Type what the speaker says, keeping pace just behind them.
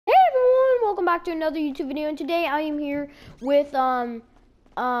back to another YouTube video, and today I am here with a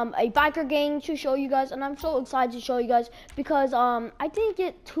biker gang to show you guys, and I'm so excited to show you guys because I didn't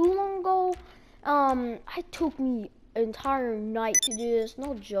get too long ago. It took me an entire night to do this,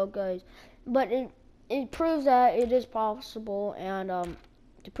 no joke, guys. But it proves that it is possible, and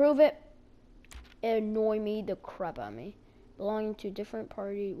to prove it, it annoyed me the crap out of me. Belonging to a different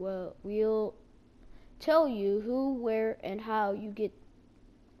party, well, we'll tell you who, where, and how you get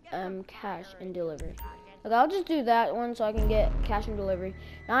cash and delivery. Okay, I'll just do that one so I can get cash and delivery.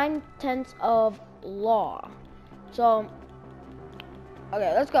 9/10 of law. So,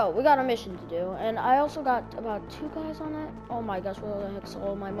 okay, let's go. We got a mission to do, and I also got about 2 guys on that. Oh my gosh, where the heck's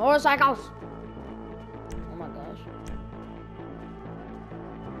all my motorcycles? Oh my gosh.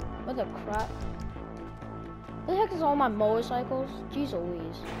 What the crap? What the heck is all my motorcycles? Jeez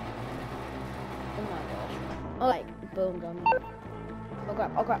Louise. Oh my gosh. Oh, like, boom, dummy. Okay.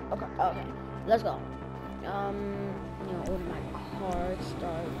 Let's go. You know, order my car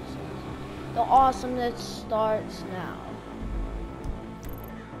starts. The awesomeness starts now.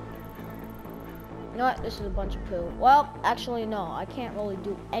 You know what? This is a bunch of poo. Well, actually, no. I can't really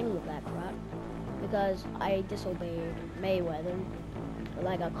do any of that crap because I disobeyed Mayweather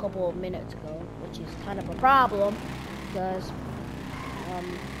like a couple of minutes ago, which is kind of a problem because,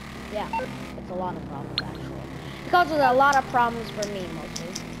 yeah, it's a lot of problems actually. Because there's a lot of problems for me mostly.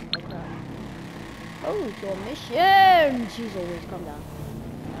 Okay. Oh, your mission! Jeez, always come down.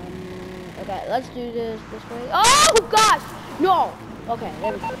 Okay, let's do this way. Oh gosh! No! Okay,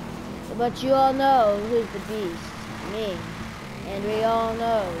 there we go. But you all know who's the beast. Me. And we all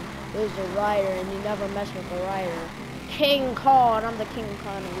know who's the rider, and you never mess with the rider. King Kong. I'm the King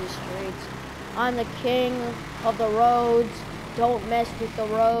Kong of these streets. I'm the king of the roads. Don't mess with the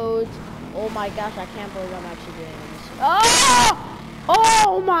roads. Oh my gosh, I can't believe I'm actually doing this. Oh!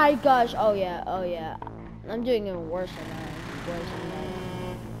 Oh my gosh. Oh yeah. I'm doing it worse than that.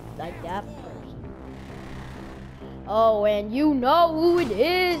 Like that person. Oh, and you know who it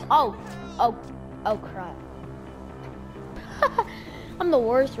is. Oh crap. I'm the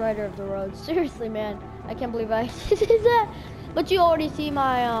worst rider of the road. Seriously, man. I can't believe I did that. But you already see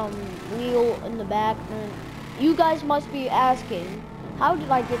my wheel in the back. And you guys must be asking, how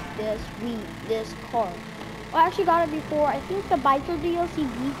did I get this car? Well, I actually got it before. I think the biker DLC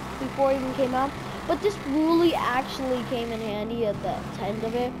before it even came out. But this really actually came in handy at the end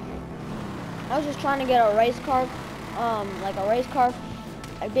of it. I was just trying to get a race car, like a race car,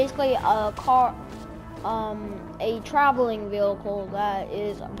 basically a car, a traveling vehicle that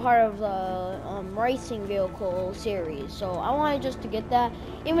is part of the racing vehicle series. So I wanted just to get that,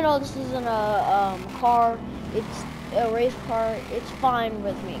 even though this isn't a car, it's a race car. It's fine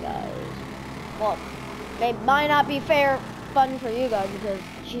with me, guys. Well, it might not be fun for you guys because,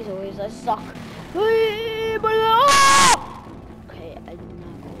 jeez Louise, I suck. Okay, I did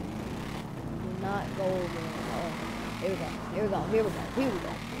not go over there. Oh, here we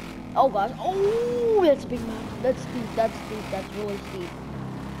go. Oh gosh, oh, that's a big mountain. That's steep, that's really steep.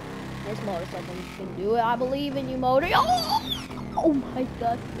 This motorcycle can do it. I believe in you, motor. Oh my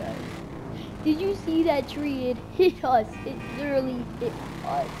gosh, guys. Did you see that tree? It hit us. It literally hit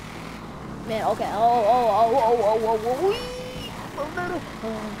us. Man, okay.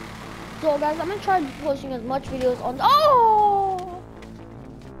 So guys, I'm gonna try posting as much videos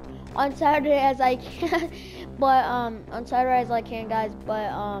on Saturday as I can. But on Saturday as I can, guys.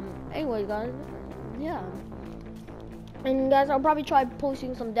 But anyways, guys, yeah. And guys, I'll probably try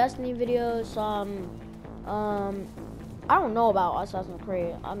posting some Destiny videos. I don't know about Assassin's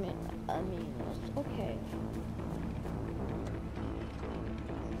Creed. I mean, okay.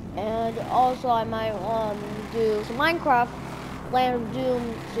 And also, I might do some Minecraft Land of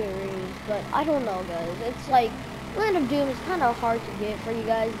Doom series, but I don't know, guys. It's like Land of Doom is kind of hard to get for you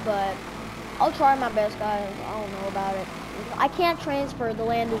guys, but I'll try my best, guys. I don't know about it. I can't transfer the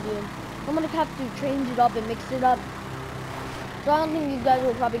Land of Doom. I'm gonna have to change it up and mix it up. So I don't think you guys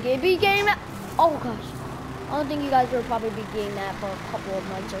will probably be getting that. Oh gosh. I don't think you guys will probably be getting that for a couple of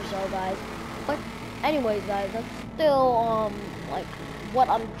months or so, guys. But anyways, guys, that's still like what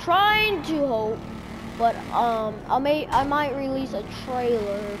I'm trying to hope. But I might release a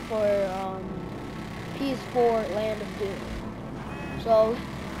trailer for PS4 Land of Doom. So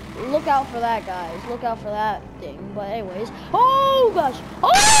look out for that, guys. Look out for that thing. But anyways, oh gosh.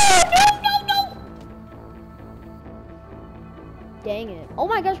 Oh no. Dang it. Oh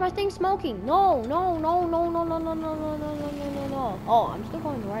my gosh, my thing's smoking. No. Oh, I'm still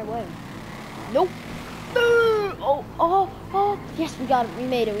going the right way. Nope. Oh, yes, we got it. We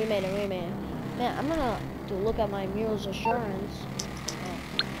made it. Man, I'm gonna to look at my Mule's assurance.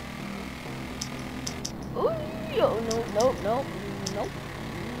 Yo, no.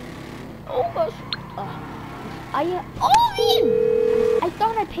 Oh gosh. I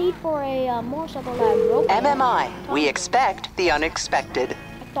thought I paid for a motorcycle that broke. MMI, we expect the unexpected.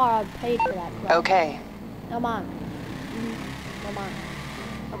 I thought I paid for that crap. Okay. Come on. Come on.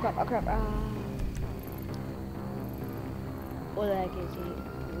 Oh crap. What the heck is he?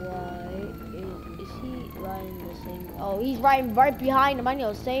 Why is he riding the same? Oh, he's riding right behind him. I need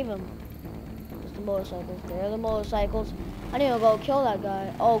to save him. It's the motorcycles. There are the motorcycles. I need to go kill that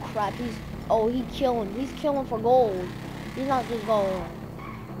guy. Oh crap, he's killing. He's killing for gold. He's not just going.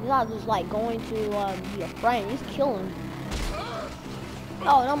 He's not just like going to be a friend. He's killing.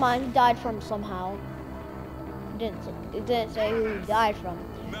 Oh, no mind. He died from somehow. It didn't say who he died from.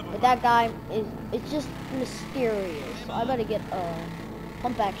 But that guy it's just mysterious. So I better get a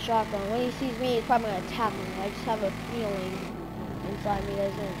humpback shotgun. When he sees me, he's probably gonna attack me. I just have a feeling inside me that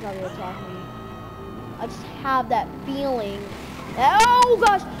he's gonna probably attack me. I just have that feeling. Oh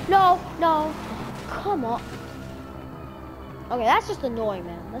gosh, no, come on. Okay, that's just annoying,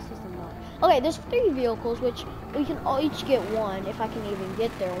 man. That's just annoying. Okay, there's 3 vehicles, which we can all each get one, if I can even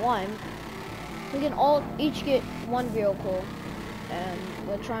get there. One. We can all each get 1 vehicle, and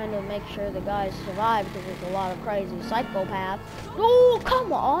we're trying to make sure the guys survive because there's a lot of crazy psychopaths. Oh,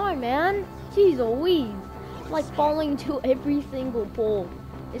 come on, man. Jeez Louise. I'm like falling to every single pole.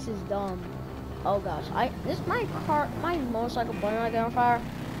 This is dumb. Oh gosh, my motorcycle burning like on fire.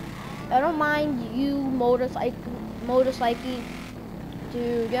 I don't mind you motorcycle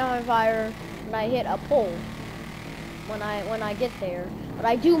to get on fire when I hit a pole when I get there. But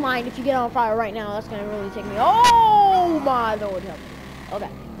I do mind if you get on fire right now. That's gonna really take me. Oh my Lord, help me. Okay,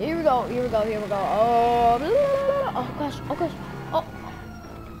 here we go. Oh gosh. Oh,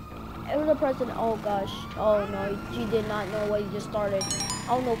 it was the president. Oh gosh. Oh no, he did not know what he just started.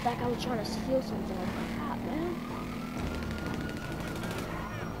 Oh no, that guy was trying to steal something. Oh crap, man.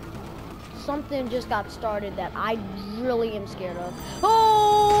 Something just got started that I really am scared of.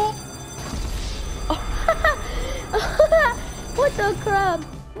 Oh! What the crap?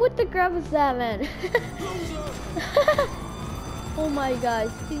 What the crap is that, man? Oh my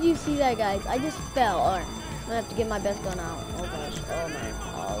gosh. Did you see that, guys? I just fell. Alright. I'm gonna have to get my best gun out. Oh gosh. Oh man.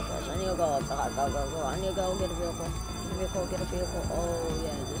 Oh gosh. I need to go. Go. I need to go get a vehicle. Get a vehicle. Oh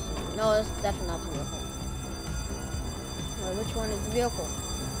yeah, this is no, that's definitely not the vehicle. Wait, which one is the vehicle?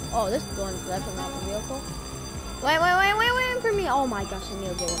 Oh, this one's definitely not the vehicle. Wait for me. Oh my gosh, I need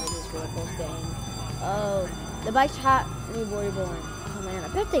to get one of these vehicles, dang. Oh, the bike's hot. New boy born. Oh man, I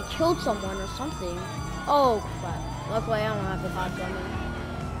bet they killed someone or something. Oh crap. Luckily I don't have the hot gun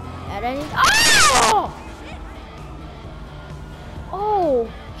at any. Oh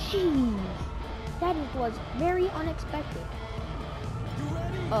jeez. That was very unexpected.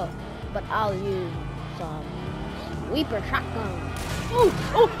 Oh, but I'll use some sweeper shotgun. Oh.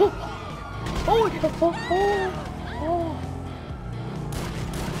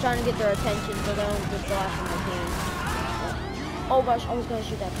 I'm trying to get their attention so they don't just go after my team. Oh gosh, I was gonna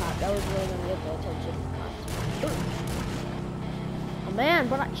shoot that cop. That was really gonna get their attention. Oh man,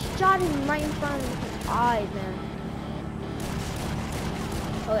 but I shot him right in front of his eyes, man.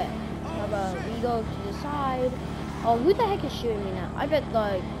 Okay. How about we go to the side? Oh, who the heck is shooting me now? I bet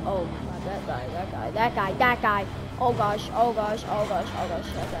like, oh god, that guy. Oh gosh,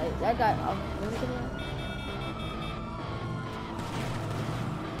 that guy. Oh,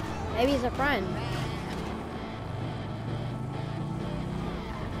 maybe he's a friend.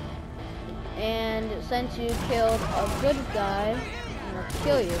 And since you killed a good guy, I'm gonna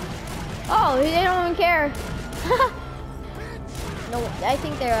kill you. Oh, they don't even care. No, I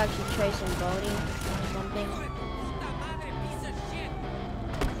think they're actually tracing Bonnie or something.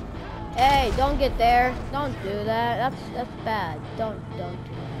 Hey, don't get there. Don't do that. That's bad. Don't do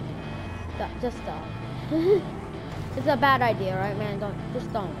that. Just stop. It's a bad idea, right, man? Don't do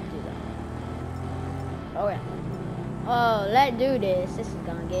that. Okay. Oh, let's do this. This is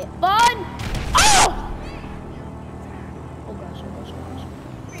gonna get fun. Oh! Oh gosh.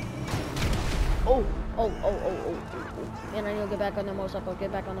 Oh. Man, I need to get back on the motorcycle.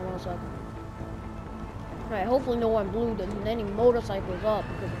 Alright, hopefully no one blew any motorcycles up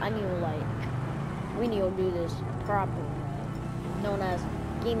because I need to we need to do this properly. Known as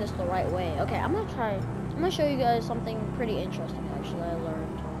getting this the right way. Okay, I'm gonna show you guys something pretty interesting actually I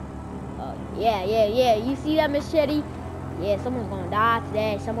learned. Yeah. You see that machete? Yeah, someone's gonna die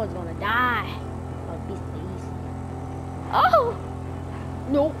today. Someone's gonna die. Oh, please. Oh!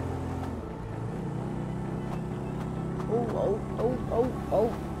 Nope. Oh.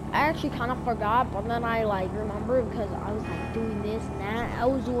 I actually kind of forgot, but then I remembered because I was doing this and that. I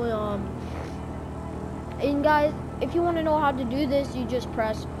was doing And guys, if you want to know how to do this, you just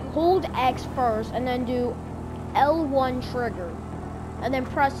hold X first and then do L1 trigger. And then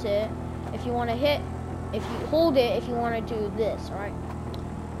press it if you want to hit, if you hold it, if you want to do this, right?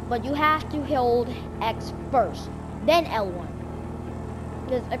 But you have to hold X first, then L1.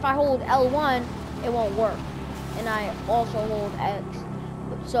 Because if I hold L1, it won't work. And I also hold X.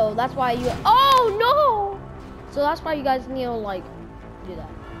 So that's why you, oh no! So that's why you guys need to like, do that.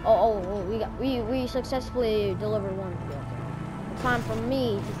 We successfully delivered one. Time for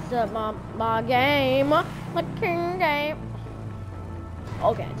me to set my game, my king game.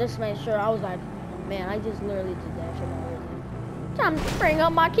 Okay, just make sure. I was like, oh, man, I just literally did that for no reason. Time to bring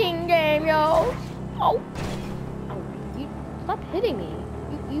up my king game, yo. Oh, you stop hitting me.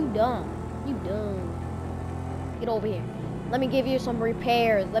 You dumb. You dumb. Get over here. Let me give you some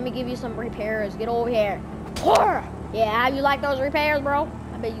repairs. Get over here. Yeah, how you like those repairs, bro?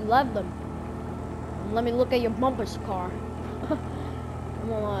 I bet you love them. Let me look at your bumpers car. I'm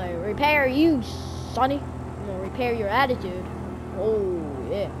gonna repair you, sonny. I'm gonna repair your attitude. Oh,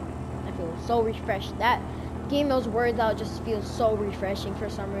 yeah. I feel so refreshed. That getting those words out just feels so refreshing for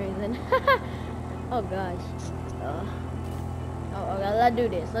some reason. Oh, gosh. Let's do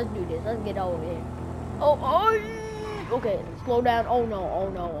this. Let's get over here. Oh, okay. Slow down. Oh, no.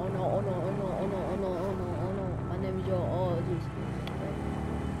 My name is Joe. Oh, jeez.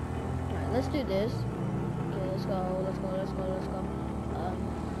 Alright, let's do this. Okay, let's go.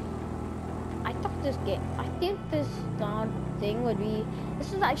 I think this thing would be,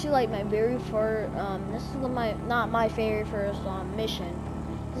 this is actually like my very first, this is not my very first mission.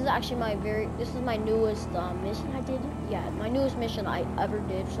 This is actually this is my newest mission I did. Yeah, my newest mission I ever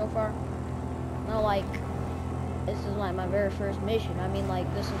did so far. Not like, this is like my very first mission. I mean like,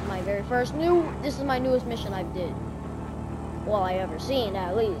 this is my newest mission I did. Well, I ever seen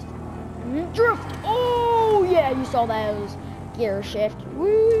at least. Drift! Oh yeah, you saw that, it was gear shift.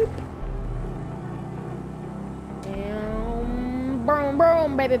 Whoop!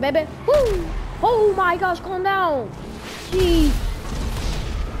 Boom, baby. Woo! Oh my gosh, calm down. Jeez.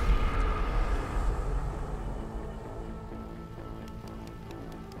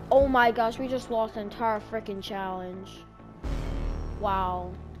 Oh my gosh, we just lost the entire freaking challenge.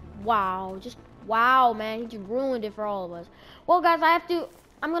 Wow. Just wow, man. He just ruined it for all of us. Well, guys,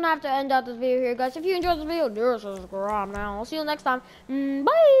 I'm gonna have to end out this video here, guys. If you enjoyed this video, do subscribe now. I'll see you next time.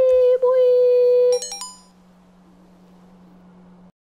 Bye, boy.